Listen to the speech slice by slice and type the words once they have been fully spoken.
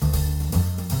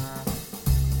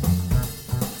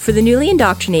For the newly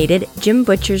indoctrinated, Jim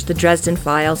Butcher's The Dresden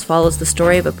Files follows the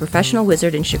story of a professional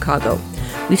wizard in Chicago.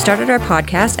 We've started our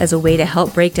podcast as a way to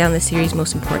help break down the series'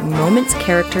 most important moments,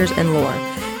 characters, and lore.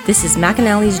 This is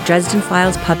McAnally's Dresden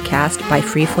Files Pubcast by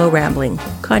Free Flow Rambling.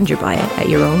 Conjure by it at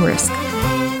your own risk.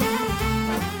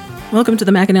 Welcome to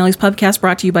the McAnally's Pubcast,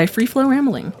 brought to you by Free Flow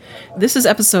Rambling. This is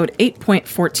episode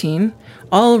 8.14,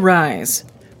 All Rise,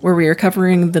 where we are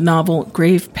covering the novel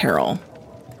Grave Peril.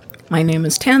 My name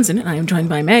is Tanzin, and I am joined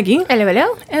by Maggie. Hello,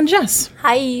 hello. And Jess.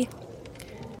 Hi.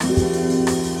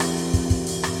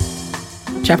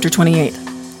 Chapter 28.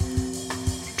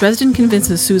 Dresden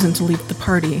convinces Susan to leave the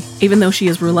party, even though she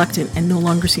is reluctant and no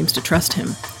longer seems to trust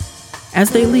him.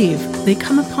 As they leave, they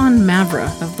come upon Mavra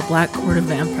of the Black Court of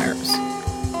Vampires.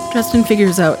 Dresden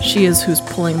figures out she is who's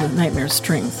pulling the nightmare's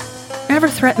strings. Mavra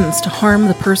threatens to harm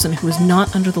the person who is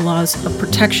not under the laws of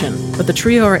protection, but the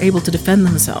trio are able to defend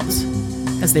themselves.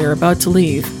 As they are about to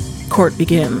leave, court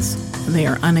begins, and they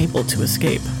are unable to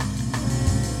escape.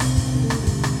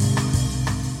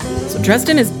 So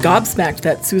Dresden is gobsmacked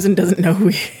that Susan doesn't know who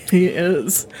he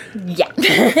is. Yeah.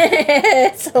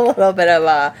 It's a little bit of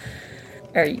a,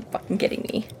 are you fucking kidding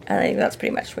me? I think that's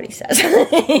pretty much what he says.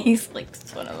 He's like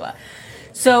sort of a...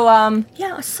 So,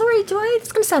 yeah, sorry, this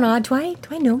is gonna sound odd, do I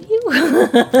know you?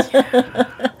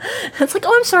 It's like,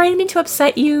 oh, I'm sorry, I didn't mean to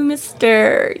upset you,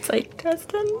 mister. It's like,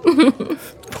 Dresden?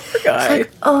 Poor guy.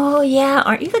 Like, oh, yeah,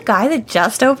 aren't you the guy that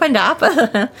just opened up?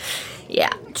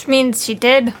 Yeah. Which means she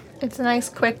did. It's a nice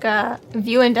quick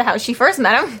view into how she first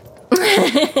met him.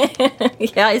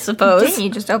 Yeah, I suppose. Didn't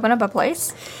you just open up a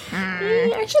place?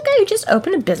 Aren't you a guy who just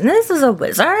opened a business as a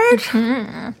wizard?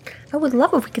 I would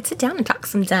love if we could sit down and talk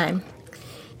sometime.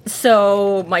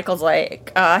 So Michael's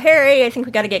like, Harry, I think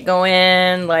we gotta get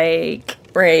going, like,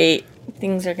 right,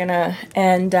 things are gonna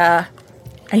end, and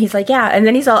he's like, yeah, and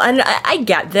then he's all, and I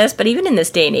get this, but even in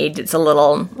this day and age, it's a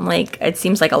little, like, it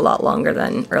seems like a lot longer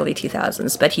than early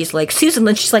 2000s, but he's like, Susan,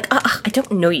 and she's like, I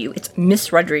don't know you, it's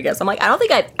Miss Rodriguez. I'm like, I don't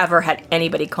think I've ever had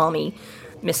anybody call me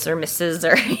Miss or Mrs.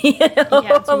 or, you know,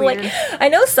 Yeah, it's I'm weird. like, I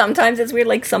know sometimes it's weird,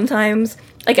 like, sometimes,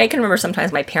 like, I can remember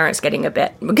sometimes my parents getting a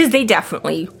bit, because they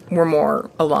definitely were more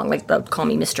along, like, they'll call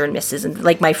me Mr. and Mrs., and,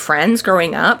 like, my friends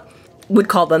growing up would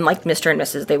call them, like, Mr. and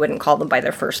Mrs., they wouldn't call them by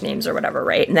their first names or whatever,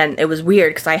 right? And then it was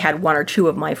weird, because I had one or two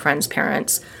of my friends'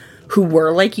 parents who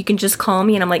were like, you can just call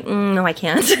me, and I'm like, no, I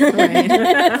can't.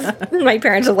 Right. My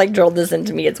parents have, like, drilled this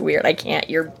into me, it's weird, I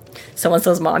can't, you're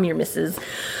so-and-so's mom, you're Mrs.,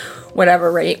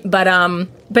 whatever, right?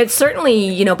 But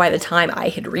certainly, you know, by the time I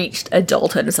had reached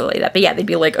adulthood and stuff like that, but yeah, they'd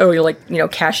be like, oh, you're like, you know,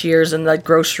 cashiers in the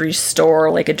grocery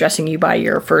store, like addressing you by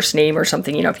your first name or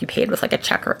something, you know, if you paid with like a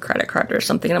check or a credit card or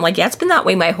something. And I'm like, yeah, it's been that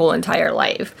way my whole entire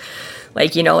life.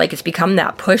 Like, you know, like it's become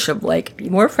that push of like, be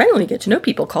more friendly, get to know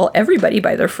people, call everybody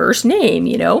by their first name,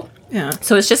 you know? Yeah.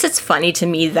 So it's funny to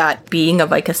me that being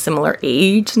of like a similar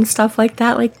age and stuff like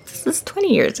that, like this is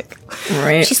 20 years ago.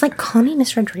 Right. She's like, call me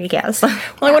Miss Rodriguez. Well,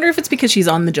 I wonder if it's because she's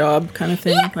on the job kind of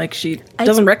thing. Yeah. Like she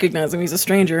doesn't recognize him, he's a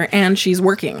stranger, and she's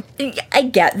working. I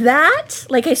get that.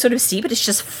 Like I sort of see, but it's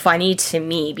just funny to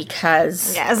me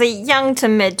because... Yeah, as a young to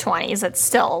mid-20s, it's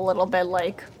still a little bit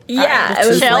like... Yeah, it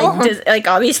was like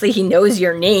obviously he knows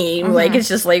your name. Mm-hmm. Like, it's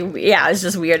just like, yeah, it's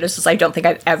just weird. It's just, I don't think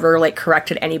I've ever, like,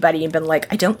 corrected anybody and been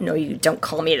like, I don't know you, don't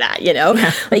call me that, you know?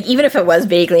 Yeah. Like, even if it was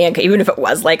vaguely, even if it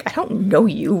was like, I don't know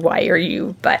you, why are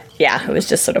you? But, yeah, it was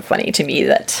just sort of funny to me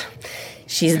that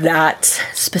she's that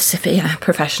specific. Yeah,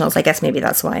 professionals, I guess maybe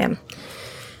that's why I'm,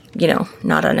 you know,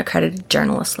 not an accredited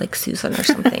journalist like Susan or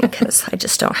something, because I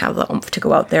just don't have the oomph to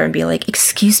go out there and be like,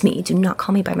 excuse me, do not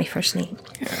call me by my first name.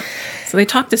 Yeah. So they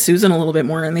talk to Susan a little bit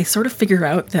more, and they sort of figure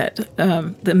out that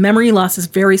the memory loss is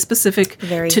very specific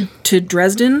to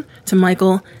Dresden, to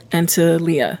Michael, and to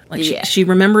Leah. Like she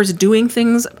remembers doing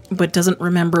things, but doesn't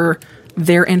remember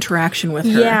their interaction with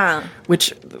her. Yeah.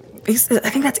 Which I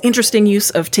think that's interesting use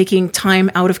of taking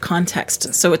time out of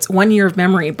context. So it's 1 year of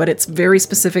memory, but it's very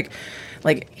specific.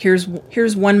 Like, here's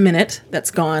 1 minute that's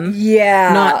gone.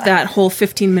 Yeah. Not that whole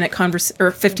 15-minute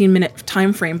 15-minute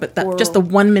time frame, but just the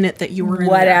 1 minute that you were in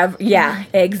whatever. there. Yeah,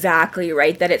 exactly,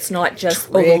 right? That it's not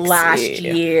just the last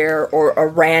year or a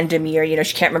random year. You know,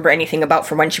 she can't remember anything about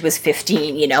from when she was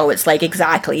 15, you know? It's like,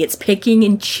 exactly. It's picking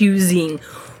and choosing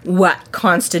what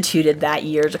constituted that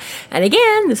year. And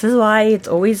again, this is why it's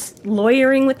always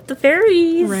lawyering with the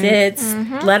fairies. Right. It's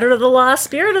letter of the law,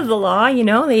 spirit of the law, you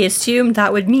know, they assumed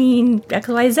that would mean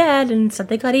XYZ and so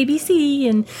they got ABC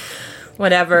and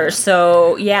whatever.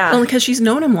 So, yeah. Well, because she's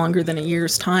known him longer than a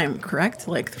year's time, correct?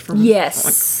 Like, from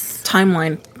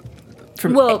timeline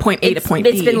from point A to point B.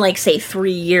 It's been like, say,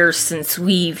 3 years since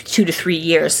 2 to 3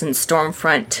 years since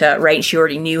Stormfront, right? She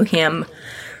already knew him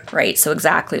right? So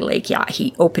exactly, like, yeah,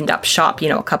 he opened up shop,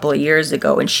 a couple of years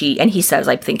ago, and he says,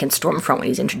 I think in Stormfront when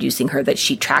he's introducing her, that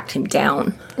she tracked him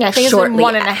down. Yeah, I think it's been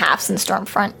 1.5 since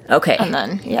Stormfront. Okay. And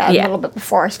then, a little bit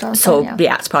before Stormfront. So,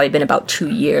 it's probably been about 2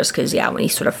 years, because, when he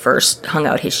sort of first hung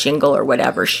out his shingle or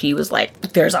whatever, she was like,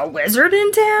 there's a wizard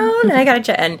in town, and I gotta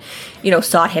check, and,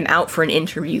 sought him out for an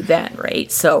interview then,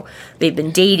 right? So they've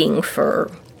been dating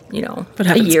for,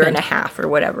 a year and a half or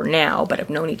whatever now, but have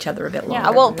known each other a bit longer.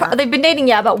 Yeah, well, they've been dating,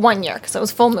 about 1 year, because it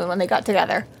was full moon when they got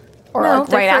together. Or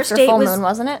right after full moon,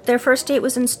 wasn't it? Their first date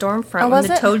was in Stormfront when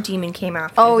the Toad Demon came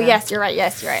after them. Yes, you're right.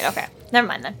 Okay. Never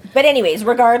mind then. But anyways,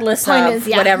 regardless of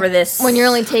whatever this... When you're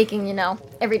only taking,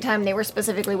 every time they were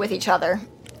specifically with each other.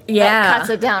 Yeah. That cuts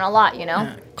it down a lot,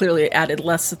 Yeah. Clearly it added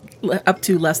up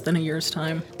to less than a year's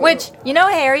time. Which,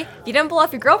 Harry, if you didn't blow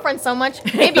off your girlfriend so much,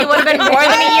 maybe it would have been more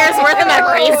than a year's worth of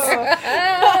memories.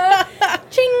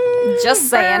 Ching! Just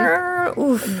saying.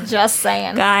 Oof. Just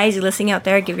saying. Guys, you're listening out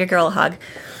there, give your girl a hug.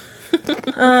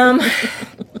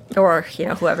 Or,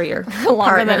 whoever your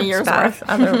longer than a year's worth.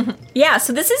 Yeah,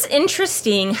 so this is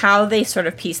interesting how they sort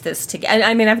of piece this together.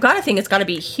 I mean, I've got to think it's got to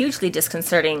be hugely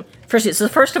disconcerting.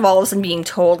 First of all, listen, being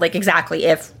told, like, exactly,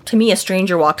 if, to me, a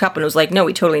stranger walked up and was like, no,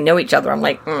 we totally know each other, I'm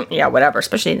like, yeah, whatever,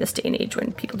 especially in this day and age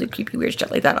when people do creepy, weird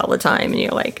shit like that all the time, and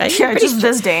you're like... just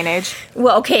this day and age.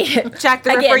 Well, okay. Jack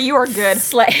the Ripper, you are good.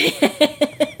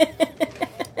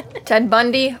 Ted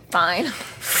Bundy, fine.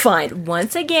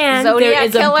 Once again, Zodiac there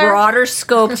is killer. A broader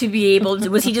scope to be able to...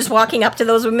 Was he just walking up to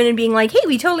those women and being like, hey,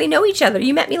 we totally know each other.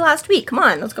 You met me last week. Come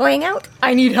on, let's go hang out.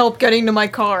 I need help getting to my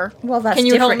car. Well, that's Can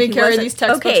you help me carry these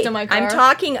textbooks to my car? I'm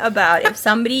talking about if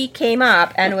somebody came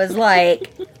up and was like,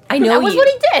 I know that was what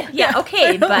he did. Yeah,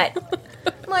 okay, but...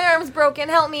 My arm's broken,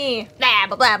 help me. Blah,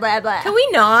 blah, blah, blah, blah. Can we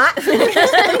not?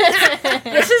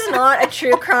 This is not a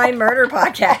true crime murder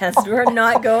podcast. We're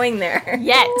not going there.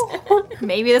 Yet.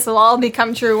 Maybe this will all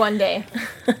become true one day.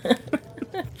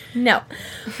 No.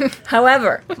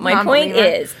 However, my point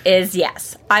is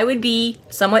yes, I would be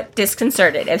somewhat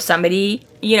disconcerted if somebody,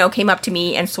 came up to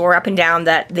me and swore up and down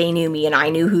that they knew me and I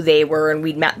knew who they were and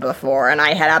we'd met before and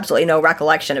I had absolutely no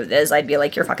recollection of this. I'd be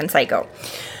like, you're fucking psycho.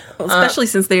 Especially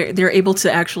since they're able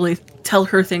to actually tell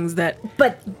her things that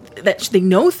they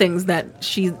know things that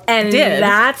she did. And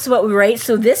that's what we write.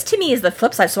 So this to me is the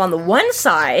flip side. So on the one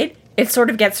side, it sort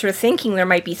of gets her thinking there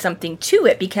might be something to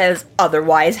it because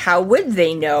otherwise, how would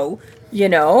they know?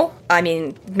 I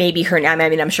mean, maybe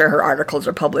I'm sure her articles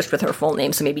are published with her full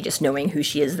name, so maybe just knowing who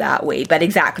she is that way. But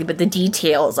the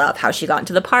details of how she got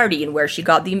into the party and where she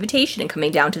got the invitation and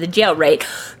coming down to the jail, right?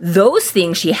 Those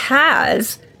things she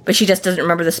has. But she just doesn't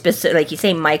remember the specific, like you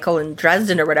say, Michael and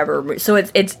Dresden or whatever. So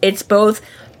it's both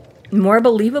more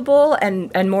believable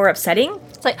and more upsetting.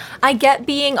 It's like, I get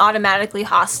being automatically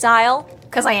hostile,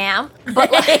 because I am.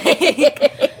 But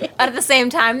at the same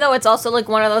time, though, it's also like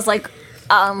one of those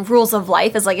rules of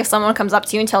life is like if someone comes up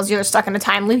to you and tells you they're stuck in a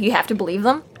time loop, you have to believe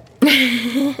them.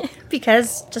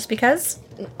 Just because?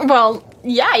 Well,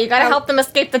 yeah, you gotta help them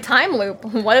escape the time loop.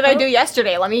 What did I do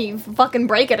yesterday? Let me fucking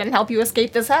break it and help you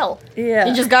escape this hell. Yeah.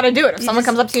 You just gotta do it. If someone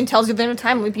comes up to you and tells you they're in a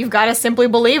time loop, you've gotta simply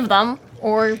believe them,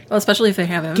 or... Well, especially if they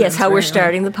have evidence. Guess how we're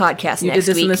starting the podcast next week. You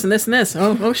did this and this and this and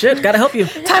this. Oh shit, gotta help you.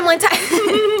 Timeline time.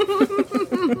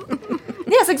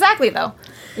 Yes, exactly, though.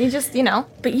 You just,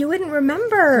 But you wouldn't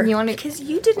remember. Because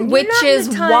you didn't. Which is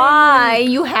why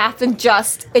you have to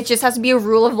it just has to be a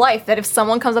rule of life that if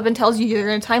someone comes up and tells you you're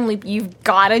in a time loop, you've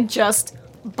gotta just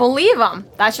believe them.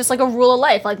 That's just like a rule of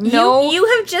life. Like, no. You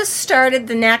have just started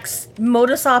the next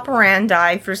modus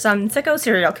operandi for some sicko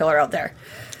serial killer out there.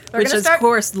 Which is, of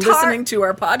course, listening to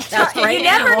our podcast right you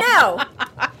now. You never know.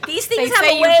 These things they have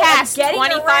say a way you passed of getting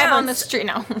 25 around. on the street.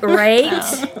 No. Right?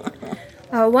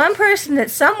 One person that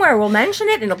somewhere will mention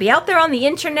it, and it'll be out there on the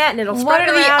internet, and it'll spread What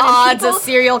are the around, odds of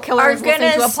serial killers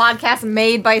listening to a gonna podcast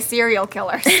made by serial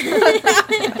killers?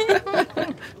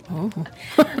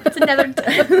 It's another...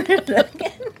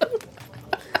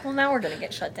 Well, now we're going to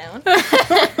get shut down.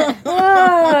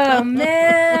 Oh,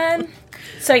 man.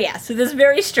 So this is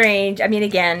very strange. I mean,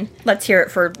 again, let's hear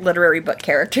it for literary book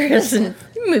characters and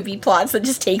movie plots that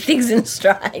just take things in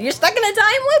stride. You're stuck in a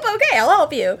time loop? Okay, I'll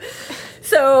help you.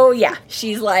 So,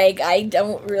 she's like, I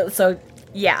don't really... So,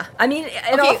 I mean,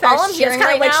 in all fairness, it's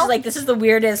kind of like, she's like, this is the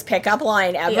weirdest pickup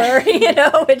line ever,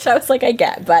 which I was like, I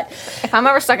get, but... If I'm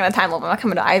ever stuck in a time loop, I'm not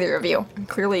coming to either of you.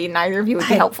 Clearly, neither of you would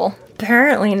be helpful.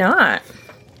 Apparently not.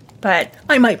 But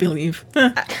I might believe.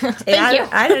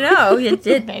 I don't know. You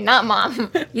did. Okay, not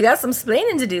Mom. You got some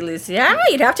explaining to do, Lucy. Yeah,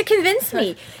 you'd have to convince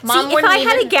me. Mom See, if I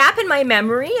had a even- gap in my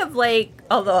memory of like,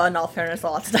 although in all fairness,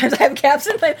 lots of times I have gaps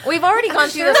in my. We've already gone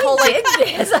through this whole like.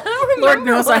 this. I don't remember. Lord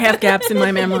knows I have gaps in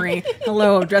my memory.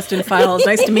 Hello, Dresden Files.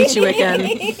 Nice to meet you again.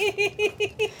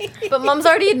 But Mom's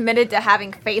already admitted to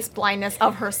having face blindness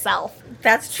of herself.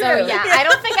 That's true. So yeah, I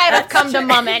don't think I'd have come to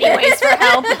Mom anyways for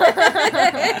help.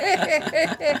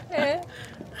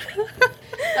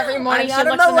 Every morning she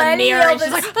looks in the mirror and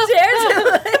she's like,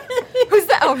 "Who's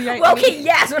that?" Oh, yeah. Well, okay,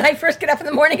 yes. When I first get up in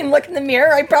the morning and look in the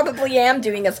mirror, I probably am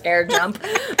doing a scare jump.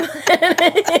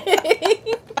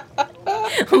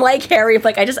 I'm like Harry,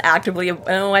 like I just actively.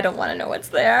 Oh, I don't want to know what's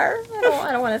there.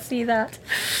 I don't want to see that.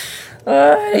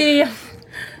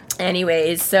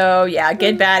 Anyways, so yeah,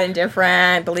 good, bad,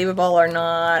 indifferent, believable or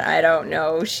not, I don't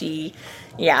know. She's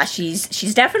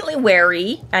definitely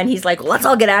wary, and he's like, let's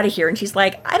all get out of here, and she's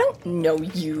like, I don't know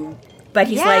you. But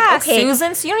he's like, okay,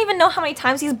 Susan, so you don't even know how many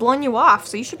times he's blown you off,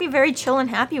 so you should be very chill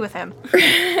and happy with him.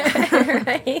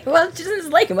 Right? Well, she doesn't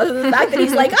like him, other than the fact that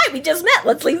he's like, hi, we just met,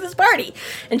 let's leave this party.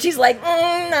 And she's like,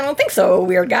 I don't think so,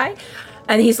 weird guy.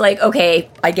 And he's like, okay,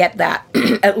 I get that.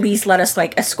 At least let us,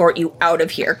 like, escort you out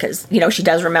of here. Because, you know, she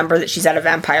does remember that she's at a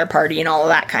vampire party and all of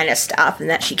that kind of stuff. And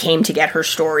that she came to get her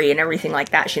story and everything like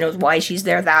that. She knows why she's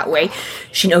there that way.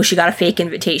 She knows she got a fake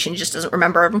invitation. Just doesn't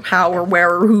remember how or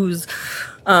where or whose.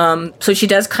 So she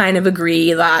does kind of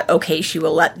agree that, okay, she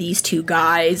will let these two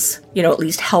guys, you know, at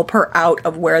least help her out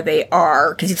of where they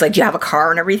are. Because he's like, do you have a car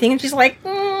and everything? And she's like,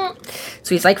 So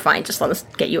he's like, fine, just let us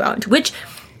get you out. Which...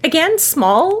 Again,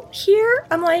 small here.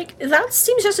 I'm like, that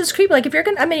seems just as creepy. Like, if you're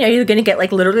gonna, are you gonna get,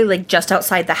 like, literally, like, just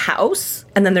outside the house,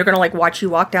 and then they're gonna, like, watch you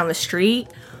walk down the street?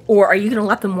 Or are you gonna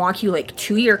let them walk you, like,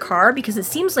 to your car? Because it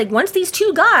seems like once these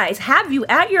two guys have you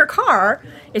at your car,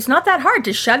 it's not that hard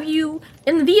to shove you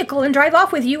in the vehicle and drive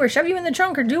off with you, or shove you in the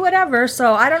trunk, or do whatever.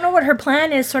 So I don't know what her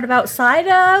plan is sort of outside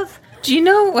of. Do you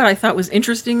know what I thought was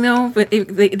interesting, though? But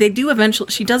they do eventually...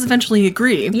 She does eventually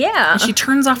agree. Yeah. And she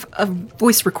turns off a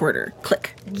voice recorder.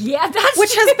 Click. Yeah, that's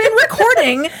Which has been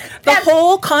recording the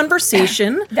whole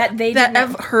conversation that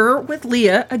of her with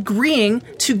Leah agreeing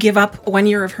to give up 1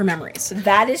 year of her memories.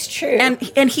 That is true. And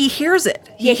he hears it.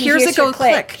 Yeah, he hears it go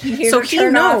click. He so her he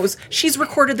turn knows off. she's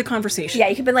recorded the conversation. Yeah,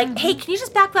 you could be like, hey, can you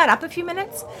just back that up a few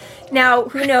minutes? Now,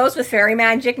 who knows, with fairy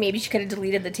magic, maybe she could have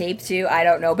deleted the tape too. I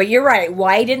don't know. But you're right.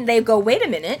 Why didn't they go, wait a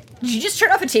minute, did you just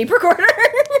turn off a tape recorder?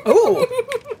 Oh.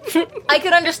 I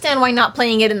could understand why not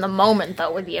playing it in the moment,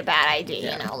 though, would be a bad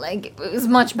idea, you know? Like, it was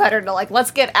much better to, like,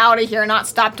 let's get out of here, not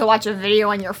stop to watch a video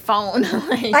on your phone.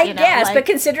 Like, I guess, but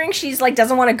considering she's, like,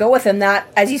 doesn't want to go with him,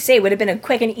 that, as you say, would have been a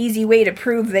quick and easy way to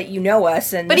prove that you know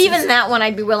us. And But even that one,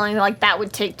 I'd be willing to, like, that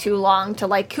would take too long to,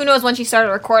 like, who knows when she started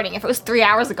recording. If it was 3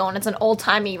 hours ago and it's an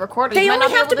old-timey recording, they you might only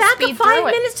not have be to able back up speed 5 through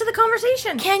it. minutes to the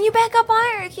conversation. Can you back up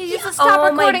on it? Can you just stop Oh, my-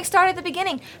 recording, start at the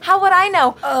beginning? How would I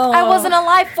know? Oh. I wasn't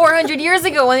alive 400 years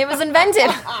ago when it was invented.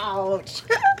 Ouch.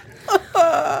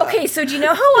 Okay, so do you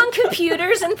know how on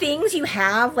computers and things you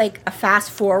have, like, a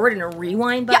fast forward and a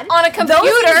rewind Yeah, button? on a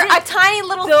computer, a tiny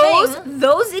little thing.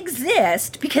 Those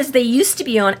exist because they used to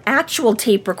be on actual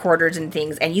tape recorders and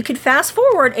things, and you could fast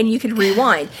forward and you could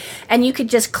rewind. And you could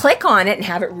just click on it and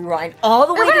have it rewind all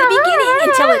the way to the beginning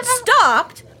until it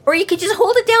stopped. Or you could just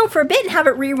hold it down for a bit and have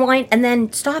it rewind and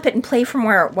then stop it and play from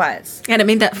where it was. And it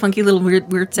made that funky little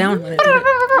weird sound when it did it.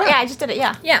 Yeah, I just did it,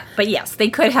 yeah. Yeah, but yes, they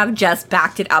could have just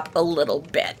backed it up a little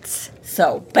bit.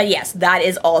 So, but yes, that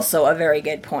is also a very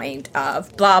good point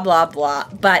of blah, blah, blah.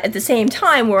 But at the same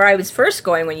time, where I was first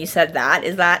going when you said that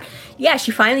is that, yeah,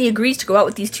 she finally agrees to go out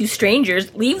with these two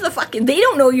strangers. Leave the fucking, they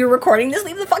don't know you're recording this.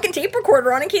 Leave the fucking tape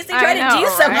recorder on in case they try to do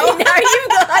something. Right? Now you've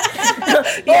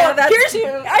got, Yeah, that's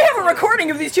I have a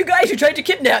recording of these two guys who tried to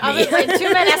kidnap me. Obviously,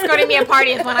 2 men escorting me a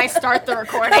party is when I start the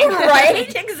recording.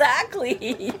 Right?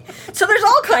 Exactly. So there's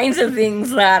all kinds of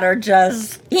things that are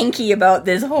just inky about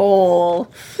this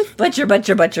whole butcher.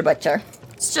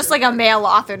 It's just like a male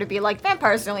author to be like,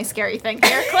 vampires are the only scary thing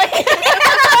here. Click.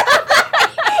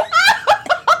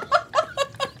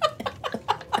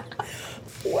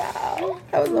 Wow.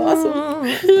 That was awesome.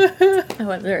 That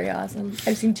was very awesome.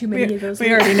 I've seen too many of those.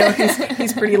 We already know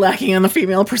he's pretty lacking on the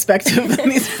female perspective in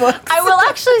these books. I will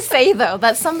actually say, though,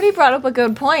 that somebody brought up a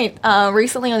good point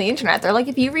recently on the internet. They're like,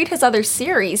 if you read his other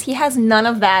series, he has none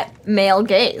of that male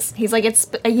gaze. He's like,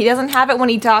 he doesn't have it when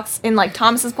he talks in, like,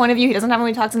 Thomas's point of view. He doesn't have it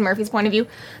when he talks in Murphy's point of view.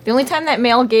 The only time that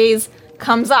male gaze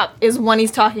comes up is when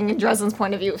he's talking in Dresden's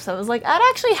point of view. So it was like, that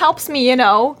actually helps me, you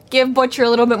know, give Butcher a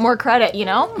little bit more credit, you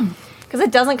know? Because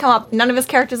it doesn't come up. None of his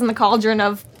characters in the Cauldron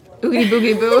of Oogity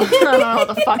Boogity Boo. I don't know what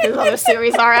the fuck his other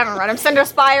series are. I haven't read them. Cinder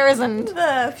Spires and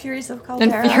The Furies of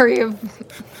Caldera. and Fury of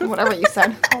whatever you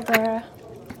said. Caldera.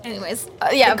 Anyways,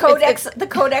 yeah. The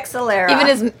Codex Alera. Even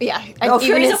his Oh,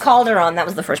 Furies of Calderon. That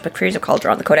was the first book. Furies of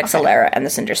Calderon, the Codex Alera, and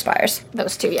the Cinder Spires.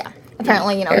 those two, yeah.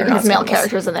 Apparently, even his male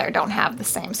characters in there don't have the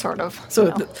same sort of.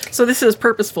 So, so this is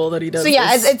purposeful that he does. So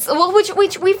yeah, this. it's well,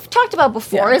 which we've talked about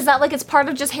before. Yeah. Is that like it's part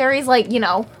of just Harry's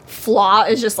flaw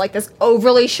is just like this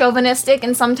overly chauvinistic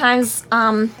and sometimes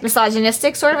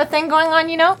misogynistic sort of a thing going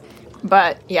on,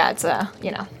 But yeah, it's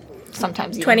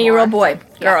sometimes even 20-year-old more. boy.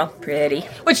 Girl. Pretty.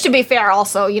 Which, to be fair,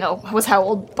 also, was how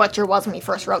old Butcher was when he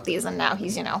first wrote these, and now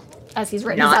he's, as he's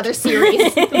written his Not. other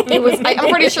series. I'm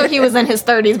pretty sure he was in his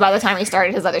 30s by the time he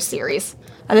started his other series.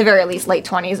 At the very least, late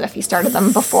 20s if he started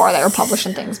them before they were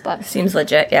publishing things, but... Seems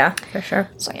legit, yeah, for sure.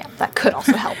 So yeah, that could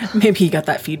also help. Maybe he got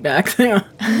that feedback. Yeah.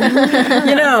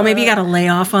 Maybe you got to lay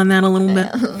off on that a little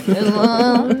bit.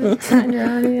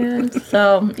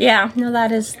 So, yeah, no,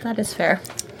 that is fair.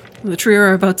 The trio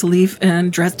are about to leave,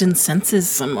 and Dresden senses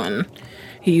someone.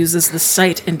 He uses the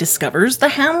sight and discovers the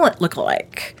Hamlet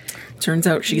lookalike. Turns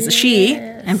out she's a she,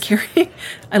 and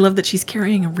I love that she's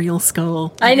carrying a real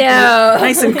skull. I know.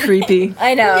 Nice and creepy.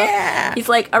 I know. Yeah. He's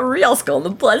like a real skull.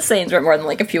 The blood stains are more than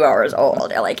like a few hours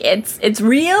old. They're like it's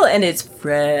real and it's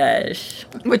fresh.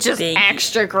 Which is Big.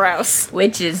 extra gross.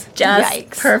 Which is just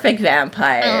Yikes. perfect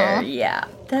vampire. Yeah.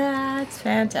 That's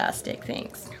fantastic.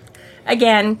 Thanks.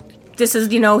 Again, this is,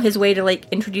 his way to like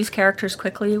introduce characters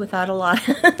quickly without a lot.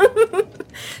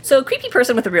 So, creepy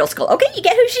person with a real skull. Okay, you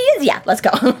get who she is? Yeah, let's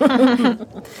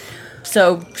go.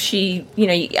 So, she,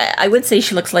 I would say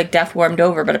she looks like Death warmed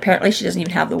over, but apparently she doesn't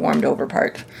even have the warmed over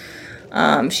part.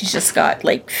 She's just got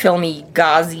like filmy,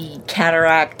 gauzy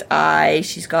cataract eye.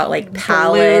 She's got like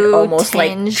pallid, Blue almost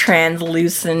tinged. like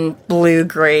translucent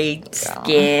blue-gray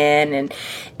skin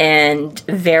and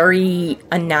very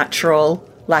unnatural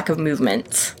lack of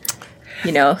movement.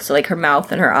 So like her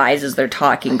mouth and her eyes as they're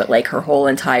talking, but like her whole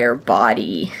entire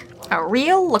body. A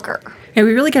real looker. Yeah,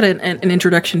 we really get an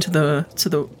introduction to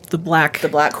the black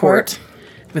court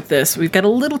with this. We've got a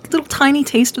little tiny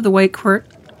taste of the white court,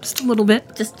 just a little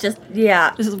bit. Just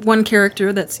yeah. This is one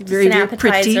character that's very, An very pretty.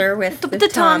 appetizer with the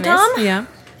Thomas. Tom-Tom? Yeah,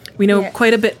 we know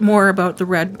quite a bit more about the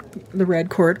red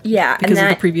court. Yeah, because and of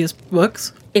the that previous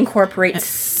books. Incorporates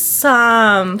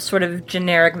some sort of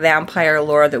generic vampire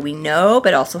lore that we know,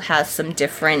 but also has some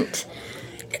different.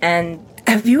 And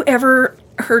have you ever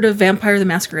heard of Vampire the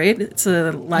Masquerade? It's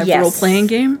a live role-playing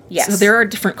game. Yes. So there are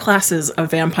different classes of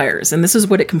vampires, and this is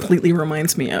what it completely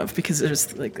reminds me of, because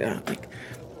there's like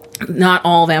not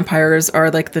all vampires are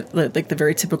like the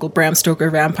very typical Bram Stoker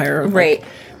vampire, Right.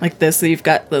 Like this. So you've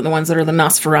got the ones that are the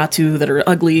Nosferatu that are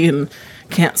ugly and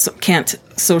can't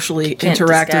socially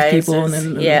interact with people, and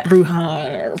then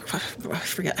Bruja. I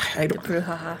forget.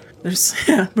 Bruhaha. There's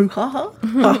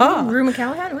Bruhaha. Rue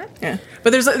McCallahan, what? Yeah,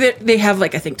 but they have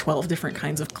like I think 12 different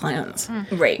kinds of clans,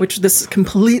 Right. Which this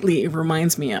completely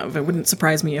reminds me of. It wouldn't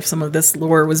surprise me if some of this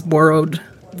lore was borrowed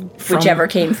from Whichever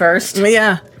came first.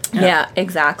 Yeah. Yeah,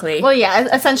 exactly. Well,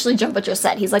 yeah, essentially Jim Butcher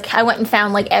said. He's like, I went and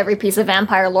found like every piece of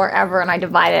vampire lore ever, and I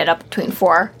divided it up between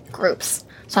 4 groups.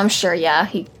 So I'm sure,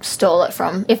 he stole it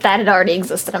from, if that had already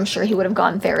existed, I'm sure he would have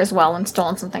gone there as well and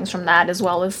stolen some things from that as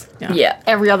well as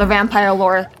every other vampire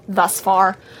lore thus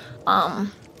far.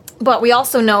 But we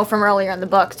also know from earlier in the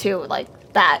book, too, like,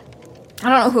 that, I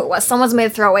don't know who it was, someone's made a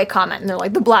throwaway comment, and they're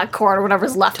like, the black court or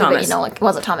whatever's left Thomas. of it,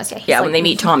 was it Thomas? Yeah, he's Yeah, like, when they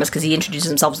meet Thomas, because he introduces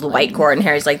himself as the white court, and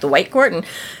Harry's like, the white court, and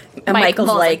Michael's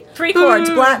Michael's like, 3 courts,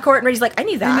 black court, and Reggie's like, I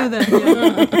knew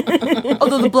that.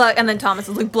 although the black, and then Thomas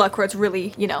is like, black court's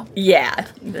really, Yeah.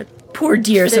 The poor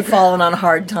dears have fallen on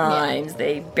hard times.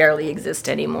 They barely exist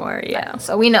anymore, yeah.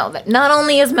 So we know that not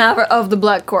only is Mavra of the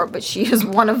Black Court, but she is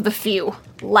one of the few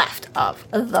left of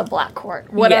the Black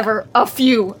Court. Whatever a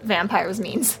few vampires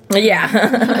means.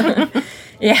 Yeah.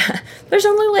 Yeah. There's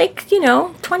only like,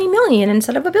 20 million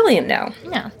instead of 1 billion now.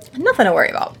 Yeah. Nothing to worry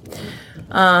about.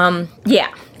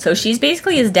 Yeah. So she's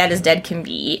basically as dead can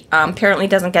be. Apparently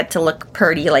doesn't get to look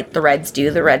purty like the Reds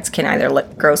do. The Reds can either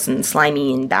look gross and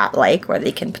slimy and bat-like, or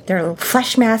they can put their little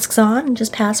flesh masks on and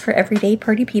just pass for everyday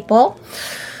purty people.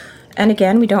 And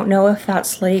again, we don't know if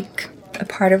that's like a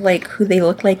part of like who they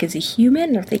look like as a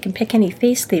human, or if they can pick any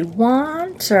face they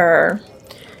want, or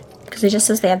because it just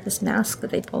says they have this mask that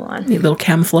they pull on. A little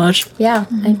camouflage. Yeah,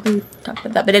 I think we talked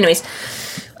about that. But anyways,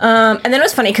 and then it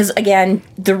was funny because, again,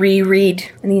 the reread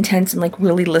and the intense and, like,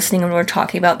 really listening when we were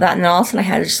talking about that. And then all of a sudden I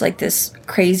had just, like, this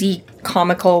crazy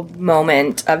comical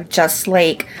moment of just,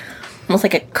 like, almost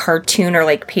like a cartoon or,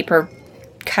 like, paper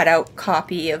cutout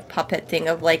copy of puppet thing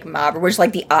of like Mavra, where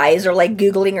like the eyes are like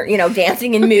googling or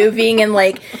dancing and moving and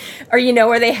like, or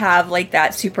where they have like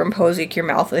that superimpose like your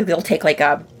mouth, like they'll take like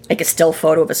a still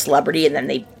photo of a celebrity and then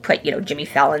they put Jimmy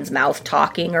Fallon's mouth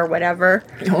talking or whatever.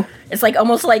 Oh. It's like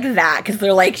almost like that, because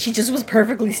they're like, she just was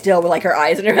perfectly still with like her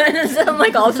eyes in her hands, and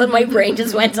like all of a sudden my brain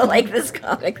just went to like this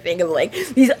comic thing of like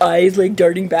these eyes like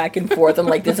darting back and forth and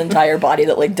like this entire body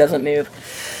that like doesn't move.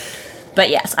 But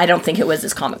yes, I don't think it was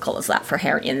as comical as that for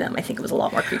Harry and them. I think it was a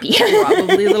lot more creepy.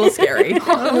 Probably a little scary.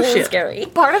 Oh, shit. Scary.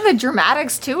 Part of the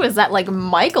dramatics, too, is that, like,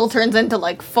 Michael turns into,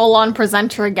 like, full-on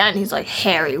presenter again. He's like,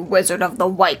 Harry, Wizard of the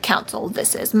White Council.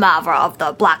 This is Mavra of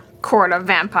the Black Court of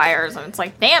Vampires. And it's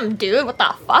like, damn, dude, what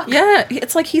the fuck? Yeah,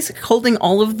 it's like he's holding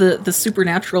all of the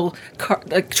supernatural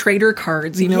trader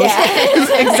cards, Yes.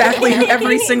 Exactly who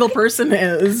every single person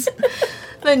is.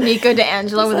 The Nico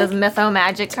D'Angelo with his mytho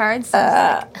magic cards.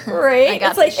 Right.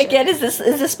 It's like, again, is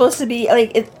this supposed to be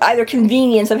like either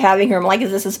convenience of having her? Like,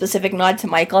 is this a specific nod to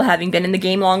Michael having been in the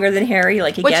game longer than Harry?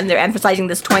 Like, again, they're emphasizing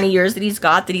this 20 years that he's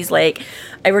got, that he's like,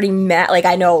 I already met, like,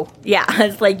 I know. Yeah.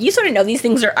 It's like, you sort of know these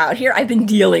things are out here. I've been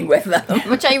dealing with them.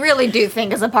 Which I really do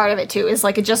think is a part of it, too, is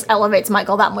like, it just elevates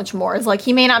Michael that much more. It's like,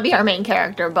 he may not be our main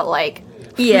character, but like,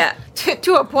 yeah,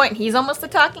 to a point, he's almost a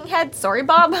talking head. Sorry,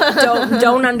 Bob.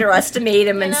 don't underestimate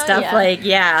him and stuff.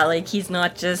 Yeah. Like he's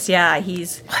not just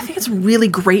he's. I think it's a really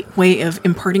great way of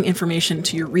imparting information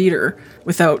to your reader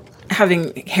without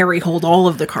having Harry hold all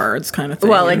of the cards, kind of thing.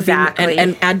 Well, exactly,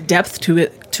 and add depth to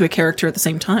it, to a character at the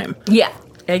same time. Yeah.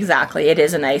 Exactly. It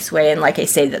is a nice way, and like I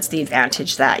say, that's the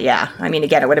advantage that, I mean,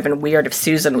 again, it would have been weird if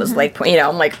Susan was like,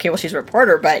 I'm like, okay, well, she's a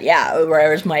reporter, but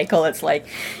whereas Michael, it's like,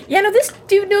 no, this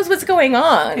dude knows what's going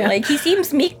on. Yeah. Like, he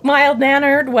seems meek,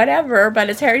 mild-mannered, whatever, but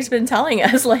as Harry's been telling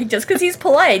us, like, just because he's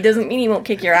polite doesn't mean he won't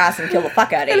kick your ass and kill the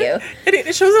fuck out of you. And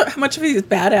it shows how much of a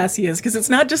badass he is, because it's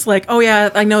not just like, oh yeah,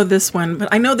 I know this one, but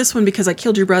I know this one because I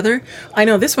killed your brother. I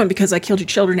know this one because I killed your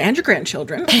children and your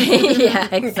grandchildren. Yeah,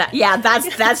 exactly. Yeah,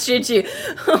 that's true too.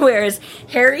 Whereas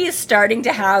Harry is starting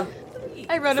to have.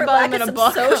 I read about him in a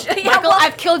book. Michael,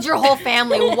 I've killed your whole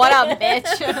family. What up,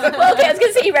 bitch? Well, okay, I was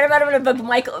gonna say you read about him in a book,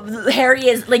 but Harry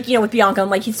is like, with Bianca, I'm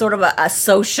like, he's sort of a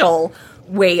social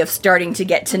way of starting to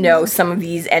get to know some of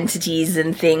these entities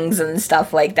and things and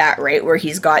stuff like that, right? Where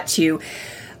he's got to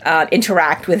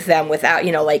interact with them without,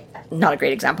 like, not a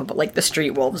great example, but like the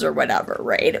street wolves or whatever,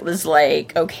 right? It was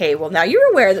like, okay, well, now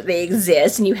you're aware that they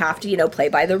exist and you have to, play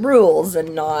by the rules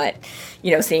and not,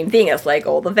 same thing as like,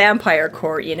 the vampire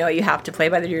court, you have to play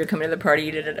by the rules, come to the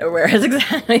party,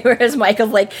 whereas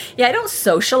Michael's like, I don't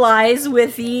socialize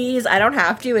with these, I don't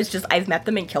have to, it's just I've met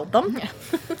them and killed them. Yeah.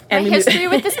 And my history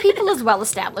with this people is well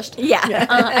established. Yeah.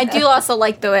 I do also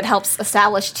like, though, it helps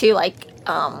establish too, like,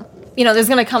 there's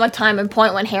going to come a time and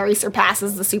point when Harry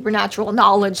surpasses the supernatural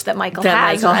knowledge that Michael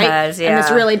has, right? And this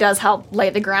really does help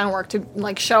lay the groundwork to,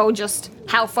 like, show just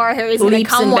how far Harry's going to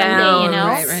come one day,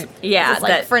 Right. Yeah.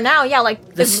 Like, for now,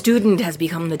 like... The student has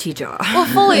become the teacher. Well,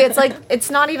 fully, it's like, it's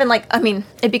not even like, I mean,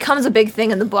 it becomes a big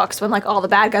thing in the books when, like, all the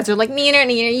bad guys are like,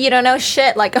 you don't know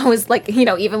shit. Like, like,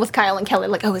 even with Kyle and Kelly,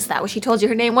 like, is that what she told you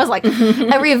her name was? Like,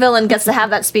 every villain gets to have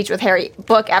that speech with Harry,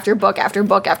 book after book after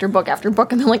book after book after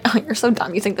book, and they're like, you're so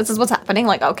dumb. You think this is what's happening?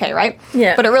 Like, okay, right?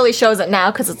 Yeah. But it really shows it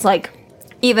now, because it's like,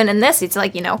 even in this, it's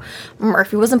like,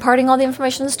 Murphy was imparting all the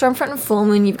information to Stormfront and Full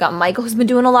Moon. You've got Michael, who's been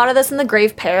doing a lot of this in the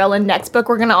Grave Peril. And next book,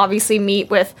 we're going to obviously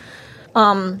meet with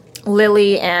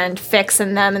Lily and Fix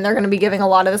and them, and they're going to be giving a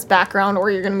lot of this background, or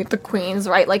you're going to meet the Queens,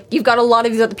 right? Like, you've got a lot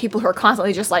of these other people who are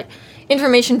constantly just like,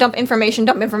 information dump, and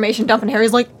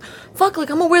Harry's like, fuck, like,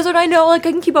 I'm a wizard, I know, like,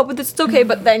 I can keep up with this, it's okay.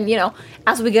 But then,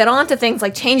 as we get on to things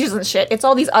like changes and shit, it's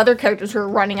all these other characters who are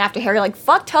running after Harry, like,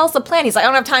 fuck, tell us the plan. He's like, I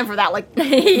don't have time for that, like,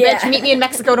 bitch, meet me in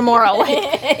Mexico tomorrow, like,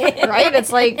 right?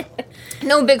 It's like,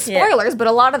 no big spoilers, but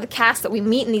a lot of the cast that we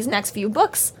meet in these next few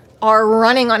books are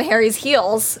running on Harry's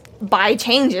heels by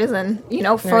changes and,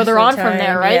 further on from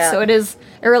there, right? Yeah. So it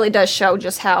really does show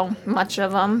just how much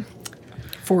of,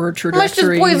 forward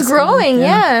trajectory. How much this boy's growing,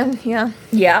 yeah.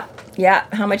 Yeah,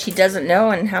 how much he doesn't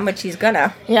know and how much he's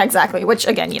gonna. Yeah, exactly. Which,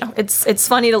 again, it's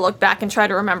funny to look back and try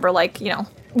to remember, like,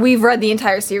 we've read the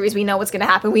entire series, we know what's gonna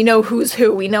happen, we know who's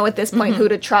who, we know at this point who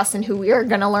to trust and who we are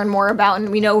gonna learn more about, and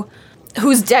we know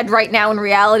who's dead right now in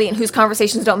reality and whose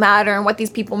conversations don't matter and what these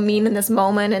people mean in this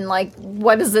moment and, like,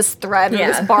 what is this thread or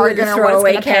this bargain or what it's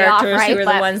going to pay off, right? Who are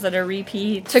the ones that are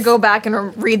repeats. To go back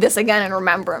and read this again and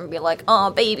remember and be like, oh,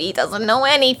 baby doesn't know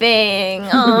anything.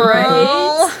 Oh.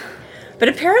 Right. But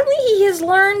apparently he has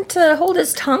learned to hold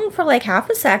his tongue for, like, half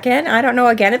a second. I don't know,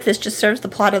 again, if this just serves the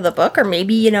plot of the book or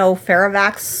maybe,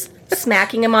 Faravac's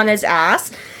smacking him on his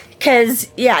ass. Because,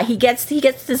 yeah, he gets the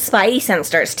spidey sense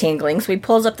starts tingling, so he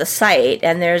pulls up the site,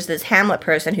 and there's this Hamlet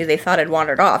person who they thought had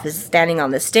wandered off is standing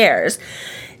on the stairs.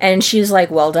 And she's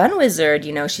like, well done, wizard.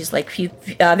 You know, she's like,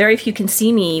 very few can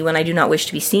see me when I do not wish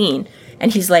to be seen.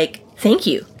 And he's like, thank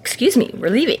you. Excuse me, we're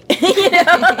leaving. You know?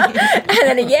 And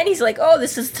then again, he's like, oh,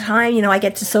 this is time, you know, I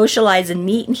get to socialize and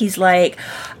meet. And he's like,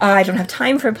 I don't have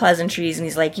time for pleasantries. And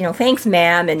he's like, you know, thanks,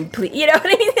 ma'am. And please, you know what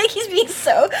I mean? Like, he's being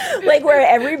so, like, where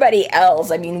everybody else,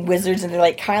 I mean, wizards, and they're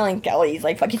like, Kyle and Kelly's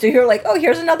like, fuck you. So you're like, oh,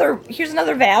 here's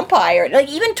another vampire. Like,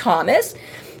 even Thomas,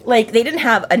 like, they didn't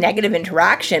have a negative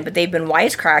interaction, but they've been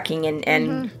wisecracking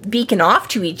and beaking off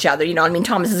to each other. You know, I mean,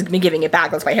 Thomas has been giving it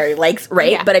back. That's why Harry likes,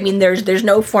 right? Yeah. But, I mean, there's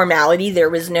no formality. There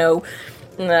was no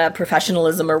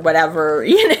professionalism or whatever,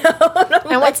 you know?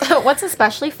 And what's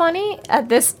especially funny at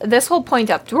this whole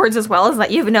point upwards as well is that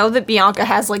you know that Bianca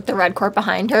has, like, the red court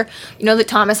behind her. You know that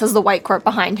Thomas has the white court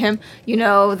behind him. You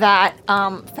know that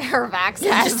Fairfax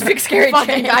has just a big scary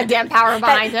fucking goddamn power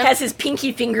behind him. Has his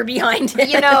pinky finger behind him.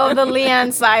 You know, the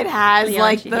Leanne side has, you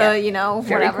know,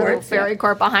 fairy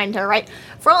court behind her, right?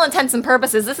 For all intents and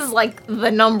purposes, this is, like,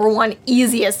 the number one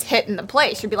easiest hit in the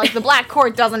play. She'd be like, the black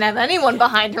court doesn't have anyone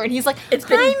behind her. And he's like, hi,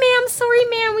 ma'am, sorry,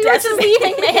 ma'am, we were just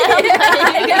leaving,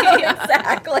 ma'am.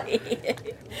 Exactly.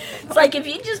 It's like, if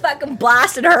you just fucking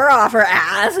blasted her off her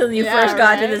ass when you first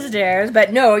got to the stairs.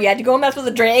 But no, you had to go mess with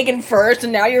the dragon first,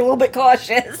 and now you're a little bit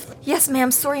cautious. Yes, ma'am,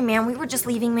 sorry, ma'am, we were just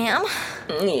leaving, ma'am.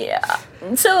 Yeah.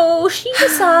 So she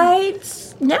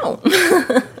decides no.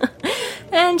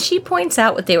 And she points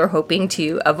out what they were hoping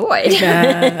to avoid.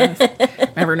 Yes.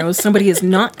 Never knows somebody is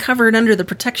not covered under the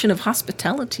protection of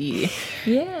hospitality.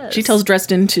 Yes. She tells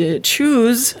Dresden to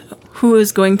choose who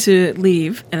is going to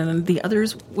leave, and the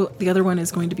other one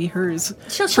is going to be hers.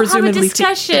 She'll have a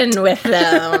discussion with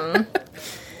them.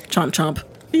 Chomp chomp.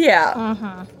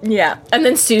 Yeah. Yeah. And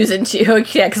then Susan too.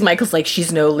 Yeah, because Michael's like,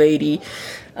 she's no lady.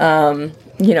 You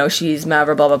know, she's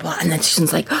Mavra, blah, blah, blah. And then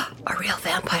Susan's like, oh, a real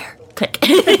vampire. Click.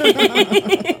 It's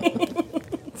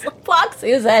like, fuck,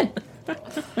 Susan.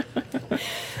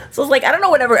 So it's like, I don't know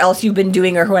whatever else you've been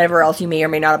doing or whoever else you may or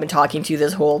may not have been talking to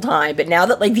this whole time, but now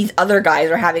that, like, these other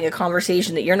guys are having a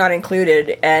conversation that you're not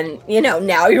included, and, you know,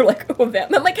 now you're like, oh,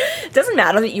 I'm like, it doesn't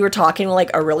matter that you were talking to, like,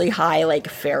 a really high, like,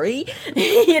 fairy,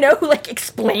 you know, who, like,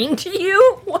 explained to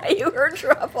you why you were in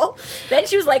trouble. Then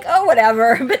she was like, oh,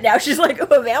 whatever, but now she's like,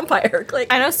 oh, a vampire.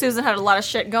 Like, I know Susan had a lot of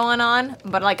shit going on,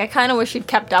 but, like, I kind of wish she'd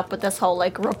kept up with this whole,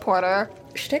 like, reporter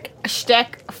shtick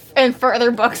in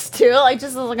further books too, like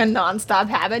just as like a non-stop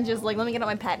habit, just like let me get out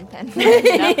my pad and pen.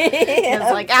 You know?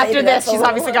 Yeah, like after this she's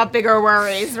obviously got bigger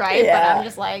worries, right? Yeah. But I'm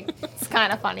just like, it's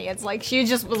kind of funny. It's like she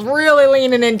just was really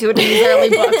leaning into it in these early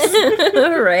books.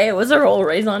 Right, it was her whole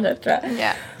raison d'etre.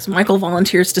 Yeah. So Michael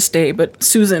volunteers to stay, but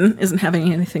Susan isn't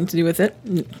having anything to do with it.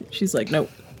 She's like,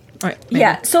 nope. All right, maybe.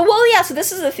 Yeah. So so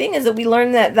this is the thing, is that we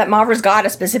learned that Mavra's got a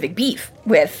specific beef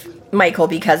with Michael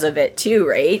because of it too,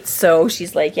 right? So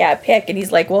she's like, yeah, pick. And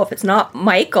he's like, well, if it's not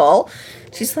Michael,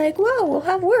 she's like, well, we'll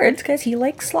have words because he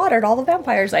like slaughtered all the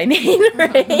vampires I made,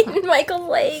 right? And Michael's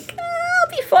like, I'll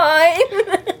be fine.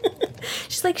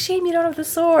 She's like, shame you don't have the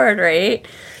sword, right?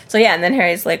 So yeah, and then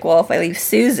Harry's like, well, if I leave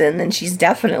Susan, then she's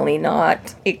definitely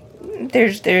not.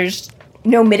 There's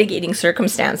no mitigating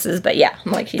circumstances, but yeah,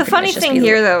 I'm like, the funny thing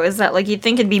here though is that like you'd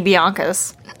think it'd be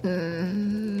Bianca's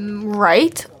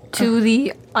right to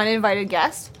the uninvited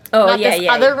guest. Oh, not yeah, this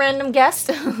other random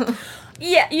guest.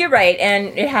 Yeah, you're right, and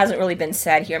it hasn't really been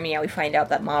said here. I mean, yeah, we find out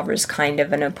that Mavra's kind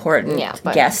of an important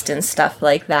guest and stuff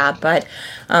like that, but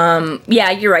yeah,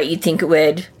 you're right. You'd think it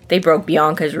would. They broke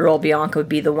Bianca's rule. Bianca would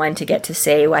be the one to get to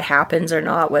say what happens or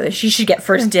not, whether she should get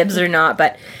first dibs or not,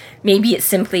 but maybe it's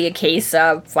simply a case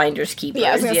of finders keepers, yeah,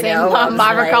 I was gonna say,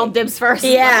 Mavra called dibs first.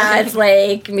 Yeah, it's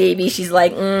like, maybe she's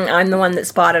like, I'm the one that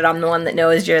spotted, I'm the one that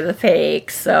knows you're the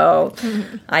fake, so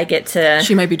I get to...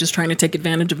 She might be just trying to take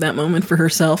advantage of that moment for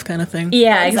herself, kind of thing.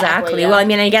 Yeah, exactly. Yeah. Well, I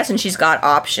mean, I guess, and she's got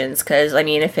options, because, I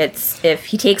mean, if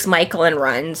he takes Michael and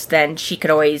runs, then she could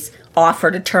always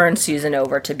offer to turn Susan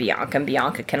over to Bianca, and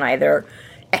Bianca can either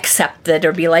accept it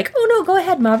or be like, oh no, go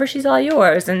ahead, Mavra, she's all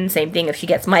yours. And same thing, if she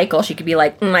gets Michael, she could be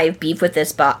like, I have beef with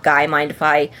this guy, mind if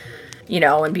I, you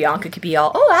know, and Bianca could be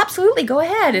all, oh, absolutely, go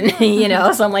ahead. And, you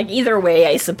know, so I'm like, either way,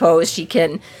 I suppose she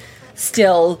can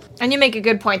still. And you make a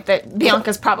good point that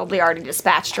Bianca's probably already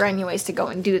dispatched her anyways to go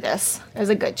and do this. There's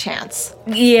a good chance.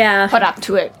 Yeah. Put up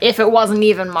to it if it wasn't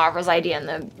even Marva's idea in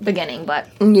the beginning, but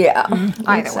Yeah.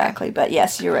 either Exactly. Way. But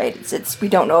yes, you're right. It's we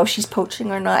don't know if she's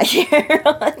poaching or not here.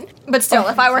 But still,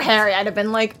 if I were Harry, I'd have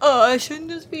been like, oh, shouldn't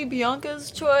this be Bianca's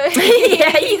choice?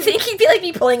 Yeah, you think he'd be like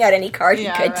be pulling out any card he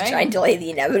could to right? try and delay the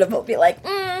inevitable. Be like,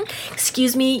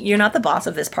 excuse me, you're not the boss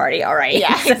of this party, all right?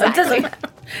 Yeah, So it exactly. doesn't-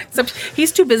 Except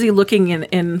he's too busy looking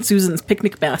in Susan's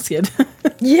picnic basket.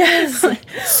 Yes.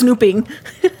 Snooping.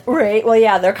 Right. Well,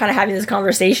 yeah, they're kind of having this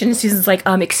conversation. Susan's like,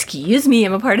 excuse me,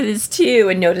 I'm a part of this too.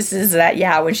 And notices that,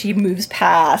 yeah, when she moves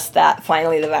past that,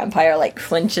 finally the vampire like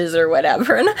flinches or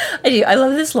whatever. And I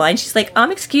love this line. She's like,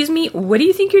 excuse me, what do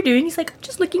you think you're doing? He's like, I'm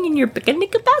just looking in your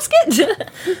picnic basket.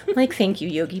 I'm like, thank you,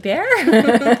 Yogi Bear.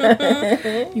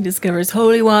 He discovers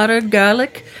holy water,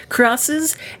 garlic,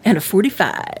 crosses, and a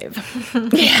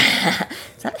 45. Yeah.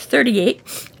 Is that a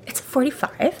 38? It's a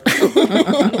 45.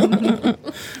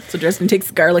 So Dresden takes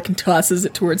the garlic and tosses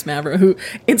it towards Mavra, who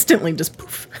instantly just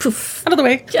poof, out of the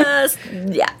way. Just,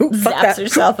 yeah, Ooh, fuck that. zaps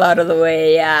herself out of the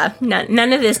way, yeah.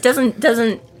 None of this doesn't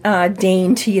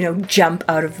deign to, jump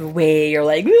out of the way or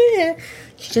like, eh.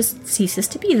 She just ceases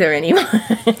to be there anymore.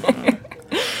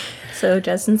 So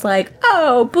Justin's like,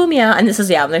 oh, boom, yeah. And this is,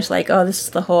 and there's like, oh, this is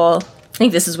the whole, I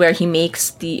think this is where he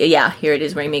makes here it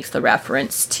is where he makes the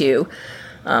reference to,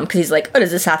 because he's like, oh, does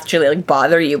this actually like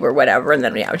bother you or whatever? And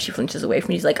then when she flinches away from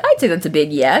me, he's like, I'd say that's a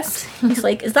big yes. He's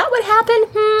like, is that what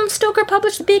happened? Stoker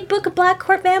published the big book of Black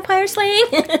Court Vampire Slaying.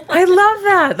 I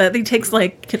love that he takes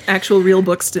like actual real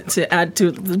books to add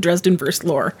to the Dresden verse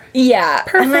lore. Yeah.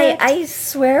 Perfect. And I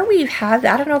swear we've had,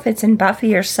 I don't know if it's in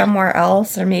Buffy or somewhere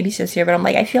else, or maybe it's just here, but I'm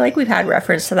like, I feel like we've had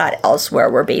reference to that elsewhere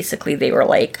where basically they were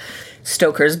like,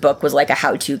 Stoker's book was like a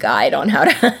how-to guide on how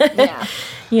to,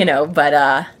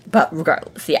 but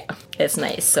regardless, yeah, it's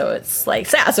nice. So it's like,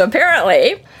 so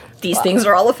apparently these things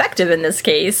are all effective in this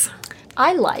case.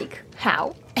 I like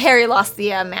how Harry lost the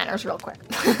manners real quick.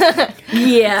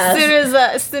 Yeah.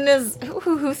 As soon as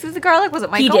who threw the garlic? Was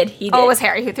it Michael? He did. Oh, it was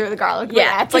Harry who threw the garlic. But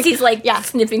Yeah, it's like he's like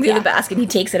sniffing through Yeah. the basket. He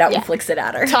takes it out Yeah. and flicks it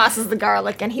at her. tosses the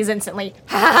garlic, and he's instantly,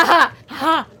 ha ha ha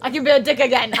ha! I can be a dick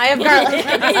again. I have garlic.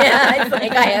 Yeah, it's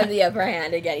like I have the upper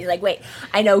hand again. He's like, wait,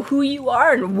 I know who you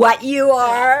are and what you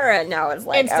are, and now it's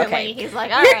like, Instantly, okay, he's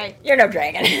like, all right. you're no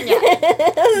dragon. Yeah.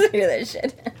 Let's do this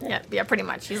shit. Yeah, pretty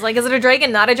much. He's like, is it a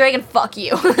dragon? Not a dragon? Fuck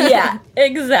you. Yeah,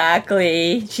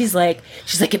 exactly. She's like,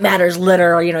 it matters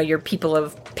little, your people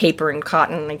of paper and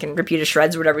cotton, I can rip you to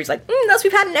shreds or whatever. He's like, unless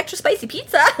we've had an extra spicy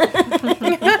pizza.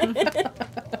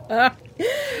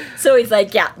 So he's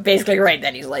like, yeah, basically right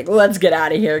then. He's like, let's get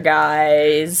out of here,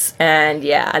 guys. And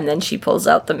and then she pulls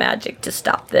out the magic to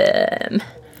stop them.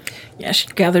 Yeah, she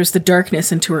gathers the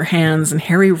darkness into her hands, and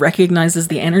Harry recognizes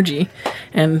the energy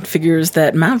and figures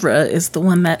that Mavra is the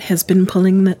one that has been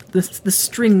pulling the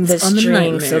strings on the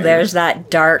nightmare. So there's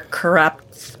that dark,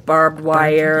 corrupt, barbed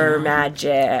wire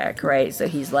magic, right? So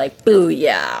he's like,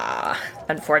 booyah.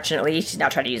 Unfortunately, she's now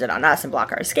trying to use it on us and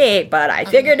block our escape, but I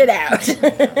figured it out.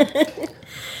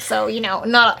 So,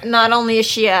 not only is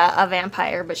she a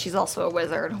vampire, but she's also a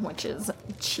wizard, which is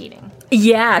cheating.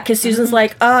 Yeah, because Susan's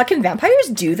like, can vampires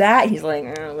do that? He's like,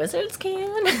 wizards can.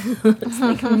 It's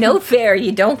like, no fair,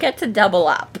 you don't get to double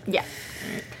up. Yeah.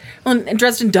 Well, and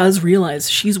Dresden does realize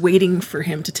she's waiting for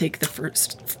him to take the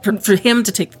first, for him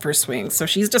to take the first swing. So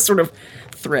she's just sort of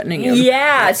threatening him.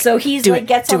 Yeah, like, so he's do like it,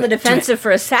 gets do on the it, do defensive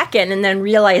for a second and then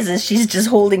realizes she's just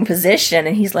holding position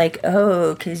and he's like,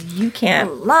 oh, because you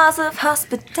can't. Laws of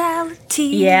hospitality.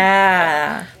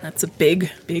 Yeah. That's a big.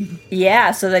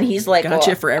 Yeah, so then he's like,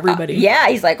 Gotcha for everybody. Yeah,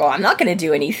 he's like, I'm not going to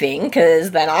do anything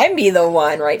because then I'm be the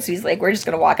one, right? So he's like, we're just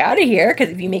going to walk out of here because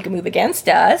if you make a move against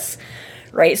us,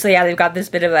 right? So yeah, they've got this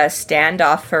bit of a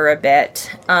standoff for a bit.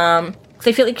 So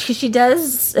I feel like she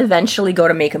does eventually go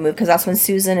to make a move because that's when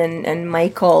Susan and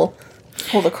Michael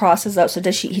pull the crosses out. So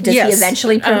does he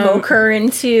eventually provoke her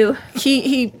into...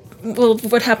 Well,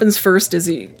 what happens first is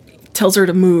he tells her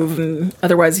to move, and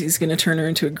otherwise he's going to turn her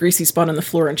into a greasy spot on the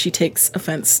floor, and she takes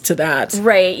offense to that.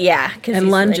 Right, yeah. And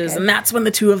lunges, and that's when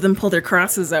the two of them pull their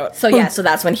crosses out. So yeah, so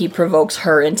that's when he provokes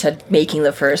her into making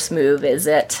the first move, is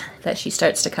it? That she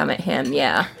starts to come at him,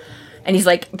 yeah. And he's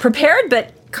like, prepared,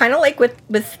 but kind of like with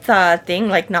thing,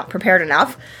 like not prepared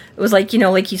enough. It was like,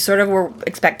 like you sort of were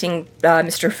expecting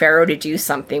Mr. Farrow to do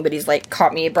something, but he's like,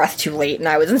 caught me a breath too late, and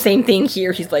I was the same thing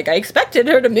here. He's like, I expected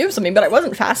her to move something, but I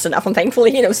wasn't fast enough, and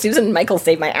thankfully, Susan and Michael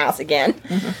saved my ass again.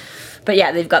 But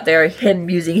yeah, they've got him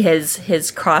using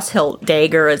his cross hilt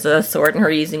dagger as a sword, and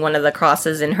her using one of the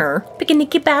crosses in her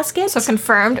picnic basket. So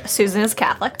confirmed, Susan is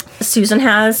Catholic. Susan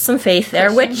has some faith there,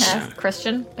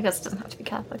 Christian. I guess it doesn't have to be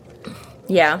Catholic.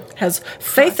 Yeah, has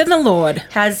faith in the Lord.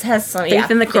 Has some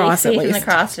faith in the cross, faith at least. in the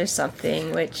cross or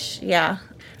something. Which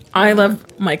I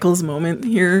love Michael's moment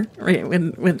here, right?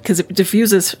 When because it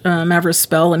diffuses Mavra's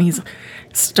spell, and he's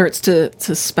starts to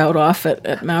spout off at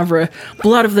Mavra.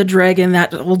 Blood of the dragon,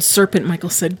 that old serpent, Michael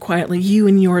said quietly. You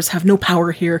and yours have no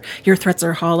power here. Your threats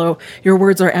are hollow. Your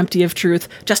words are empty of truth,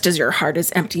 just as your heart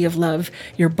is empty of love,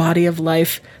 your body of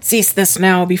life. Cease this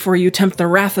now before you tempt the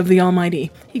wrath of the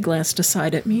Almighty. He glanced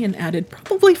aside at me and added,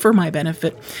 probably for my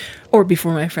benefit, or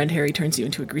before my friend Harry turns you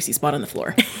into a greasy spot on the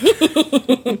floor.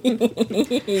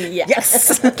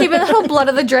 Yes. Keeping the whole Blood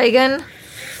of the Dragon,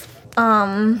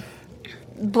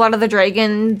 Blood of the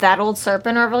Dragon, that old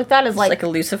serpent or whatever like that is like a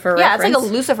Lucifer yeah, reference. it's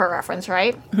like a Lucifer reference,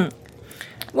 right?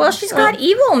 Well, she's got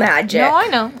evil magic. No, I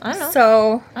know.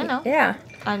 So I know. Yeah.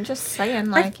 I'm just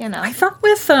saying, I thought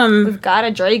with we've got a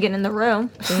dragon in the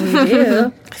room. We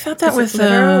do. I thought that with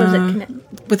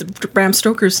Bram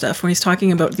Stoker's stuff when he's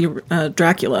talking about the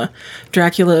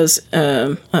Dracula's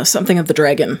something of the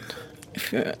dragon.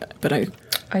 But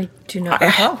I do not.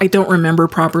 I don't remember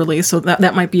properly, so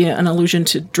that might be an allusion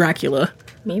to Dracula.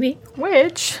 Maybe.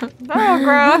 Witch. Oh,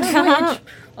 God.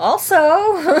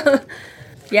 Also.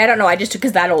 Yeah, I don't know. I just took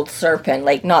because that old serpent,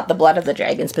 like not the blood of the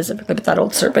dragon specifically, but that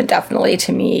old serpent definitely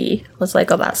to me was like,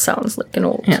 oh, that sounds like an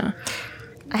old I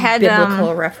had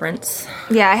biblical reference.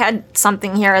 Yeah, I had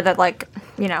something here that I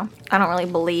don't really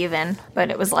believe in, but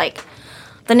it was like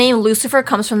the name Lucifer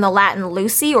comes from the Latin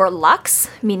luci or lux,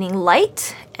 meaning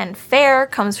light, and fair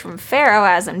comes from pharaoh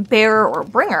as in bearer or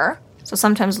bringer. So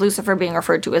sometimes Lucifer being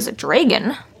referred to as a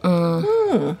dragon.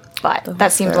 But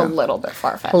that seems a little bit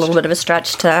far-fetched. A little bit of a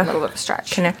stretch to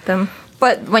connect them.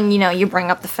 But when, you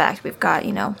bring up the fact we've got,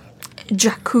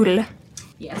 Dracula.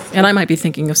 Yes. And I might be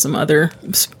thinking of some other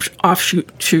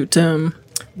offshoot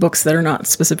books that are not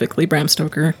specifically Bram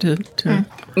Stoker.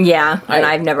 Yeah, and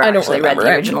I've never actually read the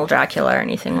remember. original Dracula or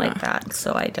anything like that,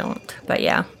 so I don't. But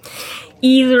yeah.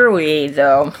 Either way,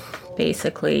 though,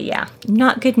 basically, yeah,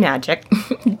 not good magic.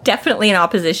 Definitely in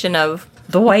opposition of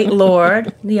the White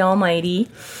Lord, the Almighty.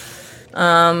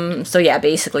 So yeah,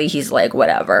 basically he's like,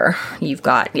 whatever, you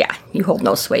hold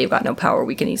no sway, you've got no power,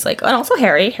 he's like, and also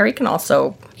Harry can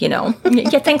also, yeah,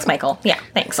 thanks, Michael. Yeah,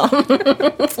 thanks.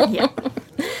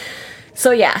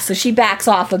 Yeah. So she backs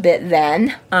off a bit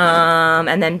then,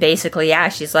 and then basically, yeah,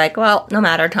 she's like, well, no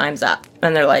matter, time's up.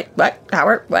 And they're like, what,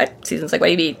 Howard, what? Susan's like, what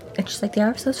do you mean? And she's like, the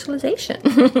hour of socialization.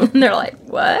 And they're like,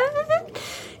 what?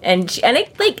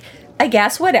 I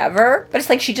guess whatever, but it's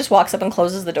like she just walks up and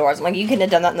closes the doors. I'm like, you couldn't have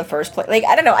done that in the first place. Like,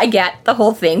 I don't know, I get the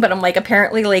whole thing, but I'm like,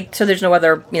 apparently, like, so there's no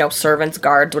other, servants,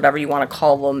 guards, whatever you want to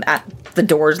call them, at the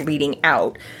doors leading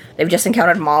out. They've just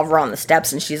encountered Mavra on the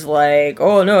steps, and she's like,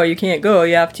 oh no, you can't go,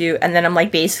 you have to. And then I'm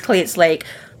like, basically, it's like,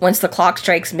 once the clock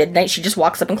strikes midnight, she just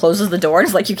walks up and closes the door and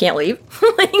is like, you can't leave.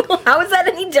 Like, how is that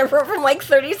any different from like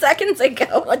 30 seconds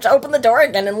ago? Let's open the door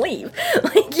again and leave.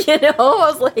 Like, I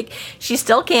was like, she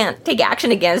still can't take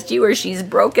action against you or she's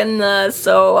broken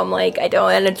so I'm like, I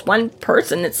don't, and it's one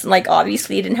person. It's like,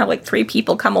 obviously you didn't have like 3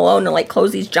 people come alone and like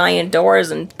close these giant doors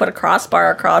and put a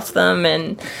crossbar across them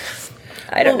and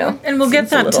I don't know. And we'll get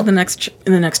that in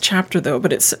the next chapter though, but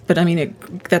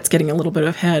that's getting a little bit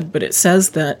ahead, but it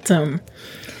says that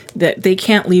that they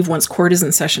can't leave once court is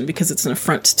in session because it's an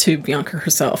affront to Bianca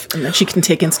herself, and that she can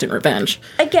take instant revenge.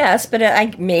 I guess, but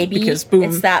because boom,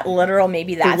 it's that literal.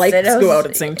 Maybe that's the lights go out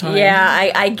at the same time.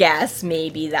 Yeah, I guess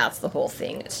maybe that's the whole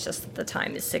thing. It's just that the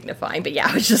time is signifying. But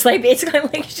yeah, it's just like basically, I'm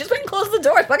like, just fucking close the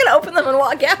doors, fucking open them and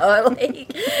walk out. Like,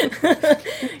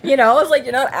 it's like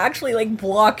you're not actually like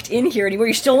blocked in here anymore.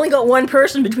 You still only got one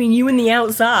person between you and the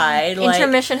outside.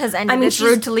 Intermission has ended. It's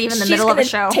rude to leave in the middle of the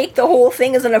show. Take the whole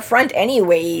thing as an affront,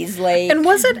 anyways. Like, and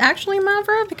was it actually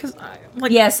Mavra? Because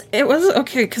yes, it was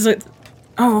okay. Because it.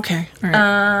 Oh, okay. All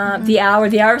right. The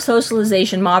hour of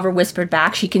socialization. Mavra whispered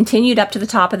back. She continued up to the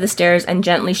top of the stairs and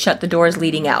gently shut the doors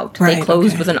leading out. Right, they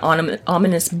closed with an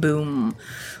ominous boom.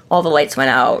 All the lights went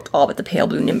out, all but the pale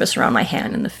blue nimbus around my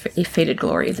hand and the faded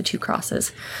glory of the 2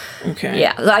 crosses. Okay.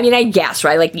 Yeah, I mean, I guess,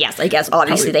 right? Like, yes, I guess,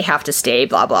 obviously they have to stay,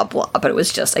 blah, blah, blah. But it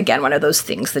was just, again, one of those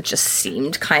things that just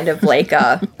seemed kind of like,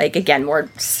 again, more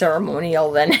ceremonial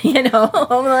than,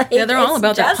 Like, yeah, they're all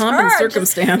about that pomp and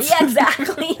circumstance. Yeah,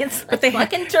 exactly. It's like,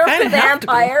 fucking turf the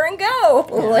vampire and go.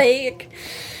 Yeah. Like...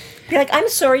 Be like, I'm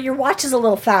sorry, your watch is a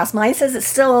little fast. Mine says it's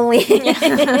still only...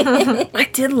 I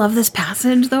did love this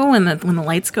passage, though, when the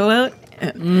lights go out.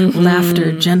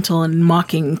 Laughter, gentle and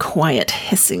mocking, quiet,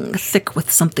 hissing, thick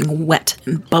with something wet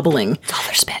and bubbling. It's all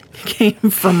their spit. Came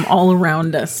from all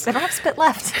around us. They don't have spit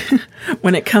left.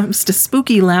 When it comes to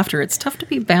spooky laughter, it's tough to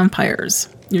beat vampires.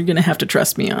 You're going to have to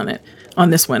trust me on it. On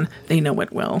this one, they know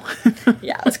it well.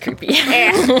 Yeah, it was creepy.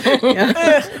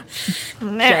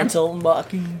 Gentle,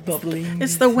 mocking, bubbling.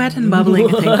 It's the wet and bubbling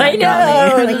thing. I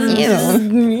know.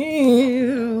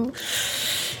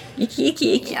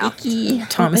 Icky.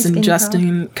 Thomas and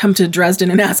Justine come to Dresden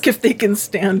and ask if they can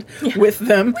stand with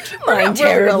them. Mind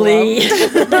terribly.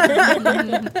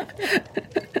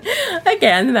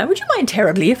 Again, would you mind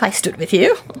terribly if I stood with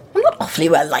you? I'm not awfully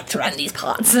well liked around these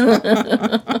parts.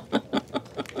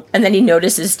 And then he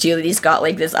notices too that he's got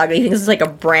like this ugly thing. This is like a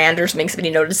brand or something. But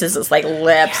he notices it's like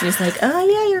lips, and he's like, "Oh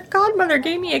yeah, your godmother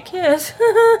gave me a kiss."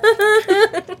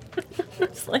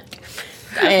 It's like,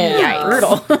 yeah,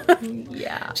 brutal.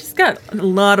 Yeah, she's got a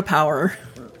lot of power,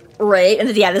 right?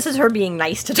 And yeah, this is her being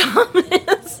nice to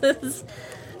Thomas.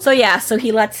 So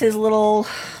he lets his little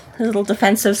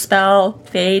defensive spell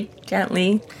fade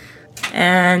gently,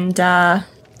 and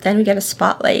then we get a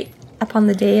spotlight up on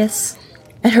the dais.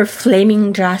 And her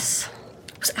flaming dress.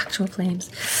 It was actual flames.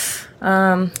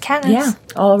 Katniss. Yeah.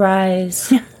 All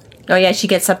rise. Oh, yeah, she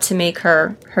gets up to make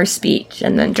her speech,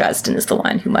 and then Dresden is the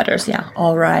one who mutters, yeah,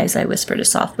 all rise, I whispered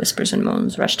as soft whispers and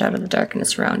moans rushed out of the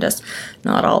darkness around us.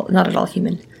 Not at all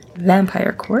human.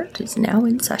 Vampire court is now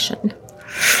in session.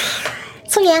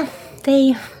 So, yeah,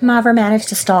 they never managed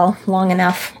to stall long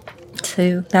enough.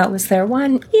 That was their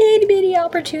one itty-bitty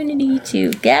opportunity to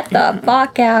get the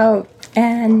fuck out.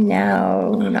 And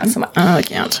now, not so much. Oh, they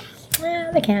can't.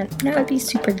 Yeah, they can't. Now it'd be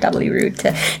super doubly rude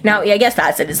to... Now, yeah, I guess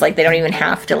that's it. It's like they don't even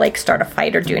have to, like, start a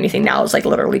fight or do anything now. It's like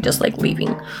literally just, like,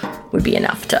 leaving would be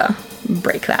enough to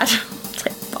break that. It's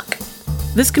like, fuck.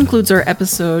 This concludes our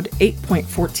episode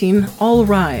 8.14, All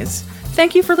Rise.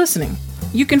 Thank you for listening.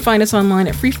 You can find us online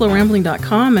at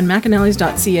freeflowrambling.com and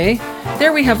macanellis.ca.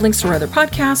 There we have links to our other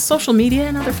podcasts, social media,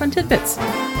 and other fun tidbits.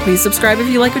 Please subscribe if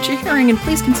you like what you're hearing, and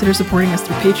please consider supporting us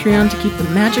through Patreon to keep the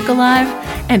magic alive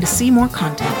and to see more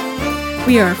content.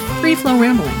 We are Free Flow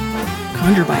Rambling.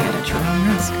 Conjure by it at your own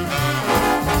risk.